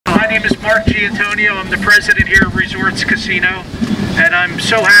name is Mark Gianantonio. I'm the president here of Resorts Casino, and I'm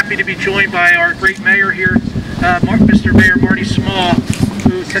so happy to be joined by our great mayor here, Mr. Mayor Marty Small,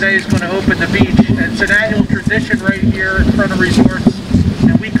 who today is going to open the beach. And it's an annual tradition right here in front of Resorts,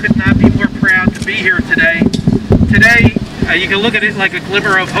 and we could not be more proud to be here today. Today, you can look at it like a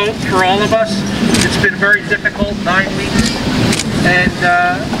glimmer of hope for all of us. It's been very difficult, 9 weeks, and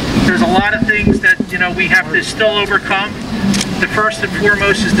there's a lot of things that we have to still overcome. The first and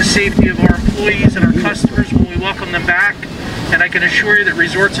foremost is the safety of our employees and our customers when we welcome them back, and I can assure you that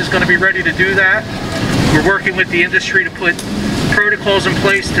Resorts is going to be ready to do that. We're working with the industry to put protocols in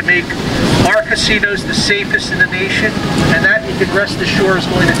place to make our casinos the safest in the nation, and that, you can rest assured, is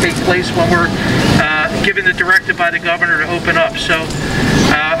going to take place when we're given the directive by the governor to open up. So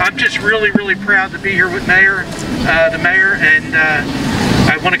I'm just really proud to be here with the mayor, and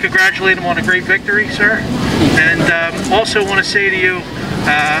I want to congratulate him on a great victory, sir. And also want to say to you,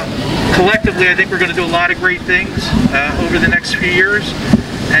 collectively, I think we're going to do a lot of great things over the next few years.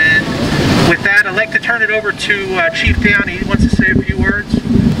 And with that, I'd like to turn it over to Chief Downey. He wants to say a few words.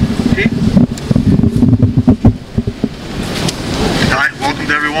 Chief? Hi, welcome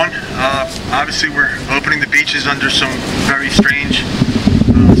to everyone. Obviously, we're opening the beaches under some very strange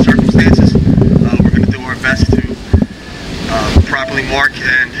circumstances. We're going to do our best to properly mark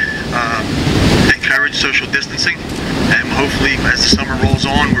and encourage social distancing, and hopefully as the summer rolls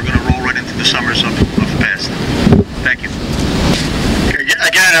on, we're going to roll right into the summers of the past. Thank you.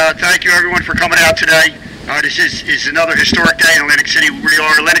 Again, thank you everyone for coming out today. This is another historic day in Atlantic City.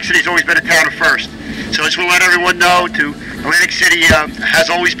 Atlantic City's always been a town of first. So I just want to let everyone know Atlantic City has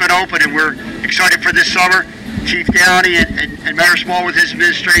always been open, and we're excited for this summer. Chief Downey and Mayor Small with his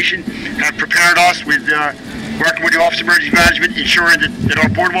administration have prepared us with working with the Office of Emergency Management, ensuring that our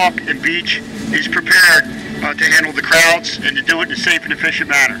boardwalk and beach is prepared to handle the crowds and to do it in a safe and efficient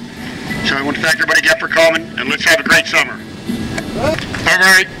manner. So I want to thank everybody again for coming, and let's have a great summer. All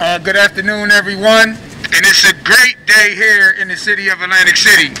right, good afternoon, everyone. And it's a great day here in the city of Atlantic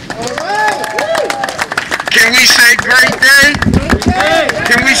City. Can we say great day?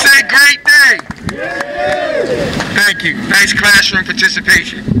 Can we say great day? Thank you. Nice classroom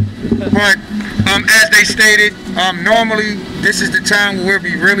participation. But as they stated, normally this is the time where we'll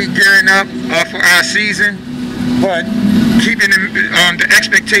be really gearing up for our season, but keeping the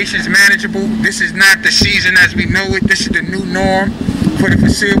expectations manageable. This is not the season as we know it. This is the new norm for the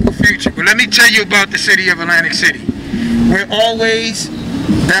foreseeable future. But let me tell you about the city of Atlantic City. We're always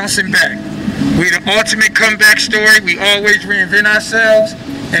bouncing back. We're the ultimate comeback story. We always reinvent ourselves,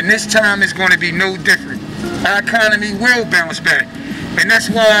 and this time is going to be no different. Our economy will bounce back. And that's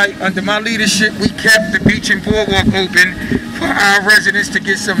why, under my leadership, we kept the beach and boardwalk open for our residents to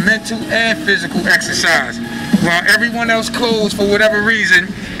get some mental and physical exercise. While everyone else closed for whatever reason,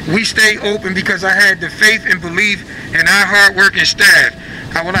 we stayed open because I had the faith and belief in our hard-working staff.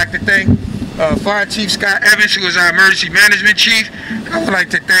 I would like to thank Fire Chief Scott Evans, who is our emergency management chief. I would like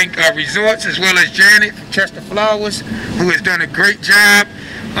to thank Resorts, as well as Janet from Chester Flowers, who has done a great job.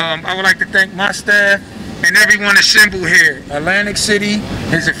 I would like to thank my staff and everyone assembled here. Atlantic City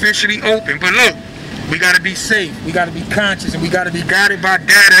is officially open, but look, we got to be safe, we got to be conscious, and we got to be guided by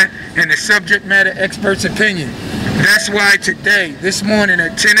data and the subject matter experts' opinion. That's why today, this morning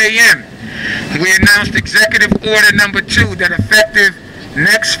at 10 a.m., we announced Executive Order number 2 that effective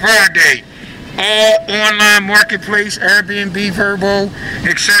next Friday, all online marketplace, Airbnb, Vrbo,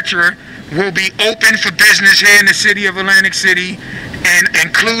 etc., will be open for business here in the city of Atlantic City, and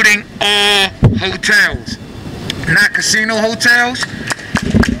including all hotels. Not casino hotels,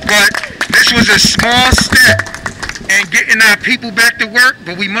 but this was a small step in getting our people back to work,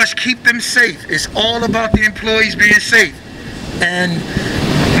 but we must keep them safe. It's all about the employees being safe. And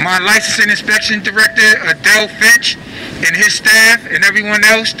my licensing inspection director, Adele Finch, and his staff and everyone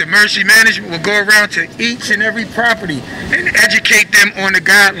else, the emergency management, will go around to each and every property and educate them on the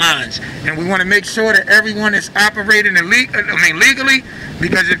guidelines. And we want to make sure that everyone is operating legally,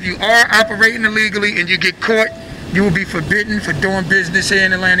 because if you are operating illegally and you get caught, you will be forbidden for doing business here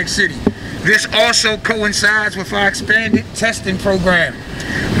in Atlantic City. This also coincides with our expanded testing program.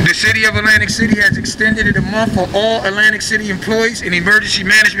 The city of Atlantic City has extended it a month for all Atlantic City employees and emergency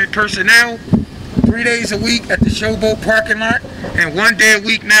management personnel, 3 days a week at the Showboat parking lot, and 1 day a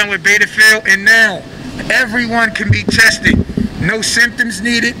week now at Beta Field. And now everyone can be tested. No symptoms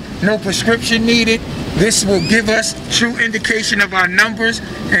needed, no prescription needed. This will give us true indication of our numbers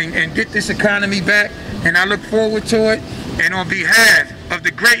and get this economy back. And I look forward to it. And on behalf of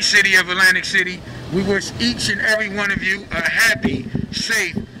the great city of Atlantic City, we wish each and every one of you a happy,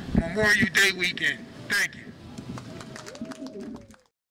 safe Memorial Day weekend. Thank you.